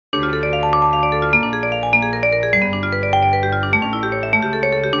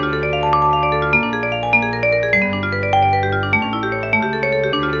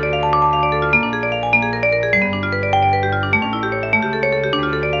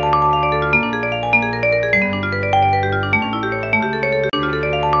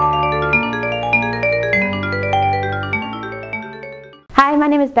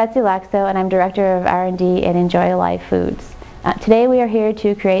name is Betsy Laakso, and I'm Director of R&D at Enjoy Life Foods. Today we are here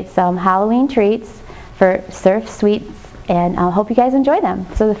to create some Halloween treats for surf sweets, and I hope you guys enjoy them.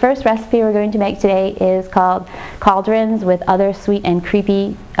 So the first recipe we're going to make today is called Cauldrons with other sweet and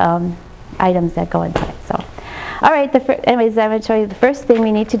creepy items that go inside. So, alright, anyways, I'm going to show you the first thing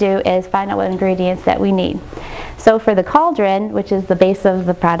we need to do is find out what ingredients that we need. So for the cauldron, which is the base of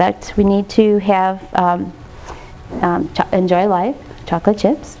the product, we need to have Enjoy Life chocolate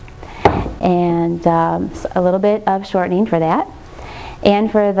chips and a little bit of shortening for that. And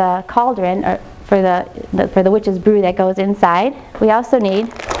for the cauldron, or for the witch's brew that goes inside, we also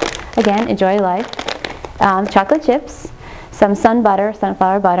need, again, Enjoy Life chocolate chips, some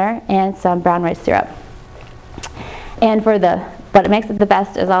sunflower butter, and some brown rice syrup. And for what makes it the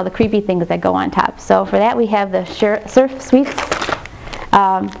best is all the creepy things that go on top. So for that we have the Surf Sweets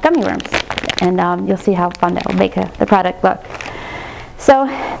gummy worms, and you'll see how fun that will make the product look. So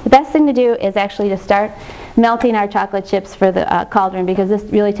the best thing to do is actually to start melting our chocolate chips for the cauldron, because this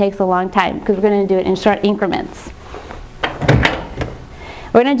really takes a long time, because we're going to do it in short increments.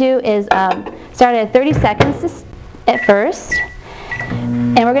 What we're going to do is start at 30 seconds at first,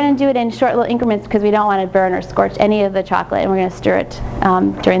 and we're going to do it in short little increments because we don't want to burn or scorch any of the chocolate, and we're going to stir it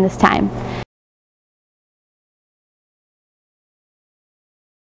during this time.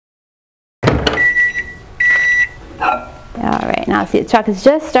 Alright, now see, the chocolate's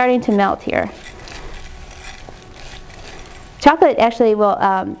just starting to melt here. Chocolate actually will,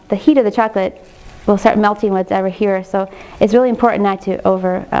 the heat of the chocolate will start melting what's over here, so it's really important not to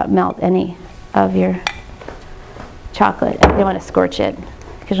over melt any of your chocolate. You don't want to scorch it,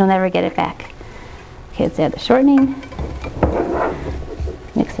 because you'll never get it back. Okay, let's add the shortening.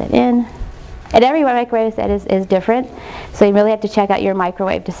 Mix it in. And every microwave set is different, so you really have to check out your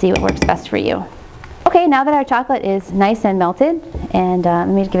microwave to see what works best for you. Okay, now that our chocolate is nice and melted, and let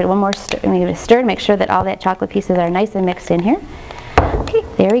me give it one more stir. Let me give it a stir to make sure that all that chocolate pieces are nice and mixed in here. Okay,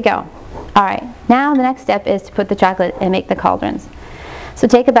 there we go. All right, now the next step is to put the chocolate and make the cauldrons. So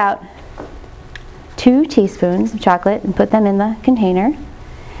take about 2 teaspoons of chocolate and put them in the container.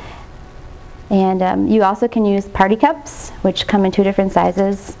 And you also can use party cups, which come in 2 different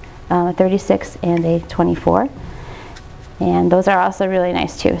sizes, a 36 and a 24. And those are also really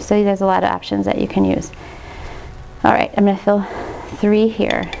nice too. So there's a lot of options that you can use. All right, I'm going to fill 3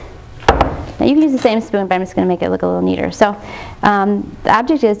 here. Now you can use the same spoon, but I'm just going to make it look a little neater. So the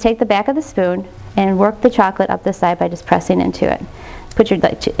object is take the back of the spoon and work the chocolate up the side by just pressing into it. Put your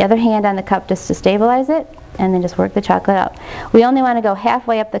other hand on the cup just to stabilize it, and then just work the chocolate up. We only want to go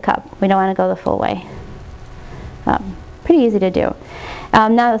halfway up the cup. We don't want to go the full way. Pretty easy to do.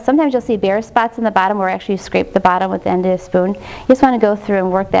 Now sometimes you'll see bare spots in the bottom where actually you scrape the bottom with the end of the spoon. You just want to go through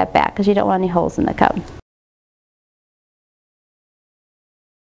and work that back, because you don't want any holes in the cup.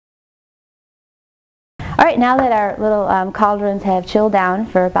 Alright, now that our little cauldrons have chilled down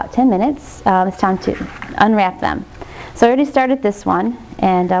for about 10 minutes, it's time to unwrap them. So I already started this one,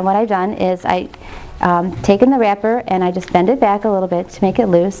 and what I've done is taken the wrapper and I just bend it back a little bit to make it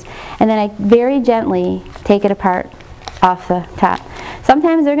loose, and then I very gently take it apart off the top.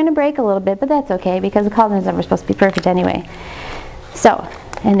 Sometimes they're going to break a little bit, but that's okay, because the cauldron is never supposed to be perfect anyway. So,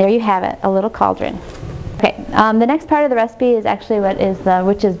 and there you have it, a little cauldron. Okay, the next part of the recipe is actually what is the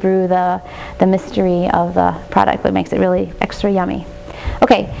witch's brew, the mystery of the product that makes it really extra yummy.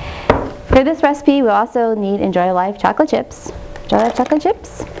 Okay, for this recipe we'll also need Enjoy Life chocolate chips. Enjoy Life chocolate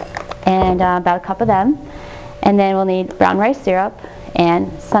chips, and about a cup of them. And then we'll need brown rice syrup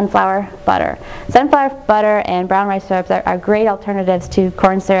and sunflower butter. Sunflower butter and brown rice syrups are great alternatives to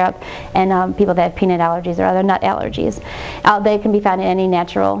corn syrup and people that have peanut allergies or other nut allergies. They can be found in any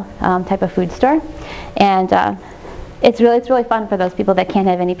natural type of food store, and it's really fun for those people that can't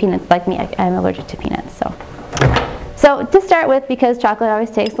have any peanuts like me. I'm allergic to peanuts. So to start with, because chocolate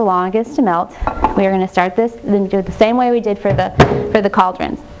always takes the longest to melt, we are going to start this, then do it the same way we did for the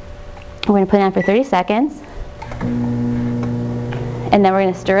cauldrons. We're going to put it on for 30 seconds. And then we're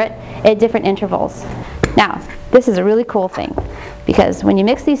going to stir it at different intervals. Now, this is a really cool thing, because when you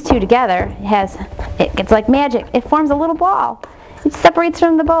mix these two together, it gets like magic. It forms a little ball. It separates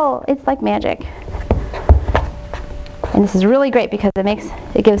from the bowl. It's like magic. And this is really great because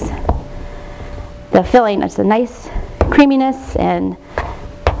it gives the filling a nice creaminess and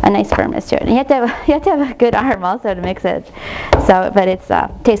a nice firmness to it. And you have to have a good arm also to mix it. So, but it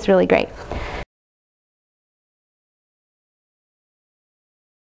tastes really great.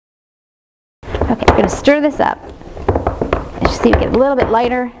 Okay, we're going to stir this up. As you see, we get a little bit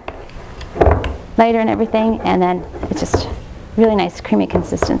lighter and everything, and then it's just really nice creamy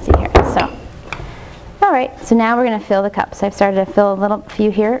consistency here. So, All right, so now we're going to fill the cups. I've started to fill a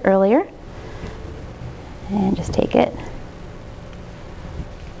few here earlier. And just take it.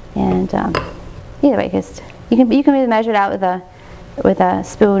 And either way, just you can either measure it out with a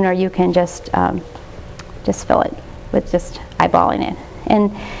spoon, or you can just fill it with just eyeballing it. And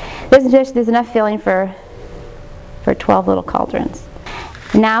there's enough filling for 12 little cauldrons.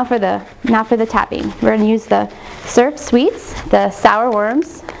 Now for the topping, we're going to use the surf sweets, the sour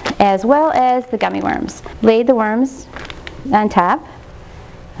worms, as well as the gummy worms. Lay the worms on top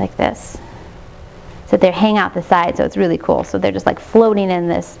like this, so they hang out the side, so it's really cool. So they're just like floating in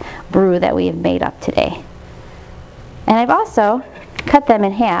this brew that we have made up today. And I've also cut them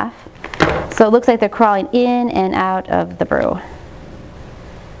in half, so it looks like they're crawling in and out of the brew.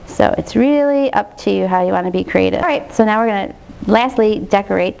 So it's really up to you how you want to be creative. All right, so now we're going to lastly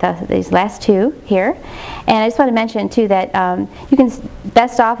decorate these last two here. And I just want to mention too that you can,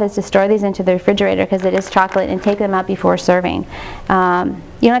 best off is to store these into the refrigerator because it is chocolate, and take them out before serving. You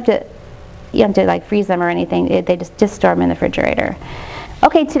don't have to like freeze them or anything. They just store them in the refrigerator.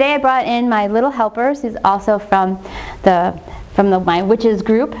 Okay, today I brought in my little helpers, who's also from my witches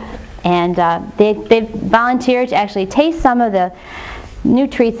group, and they volunteered to actually taste some of the new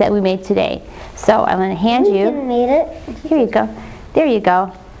treats that we made today. So I'm going to hand you. You made it. Here you go. There you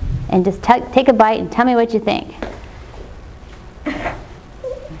go. And just take a bite and tell me what you think.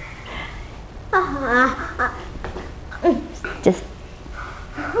 Just.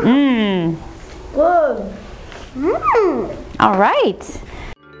 Mmm. Good. All right.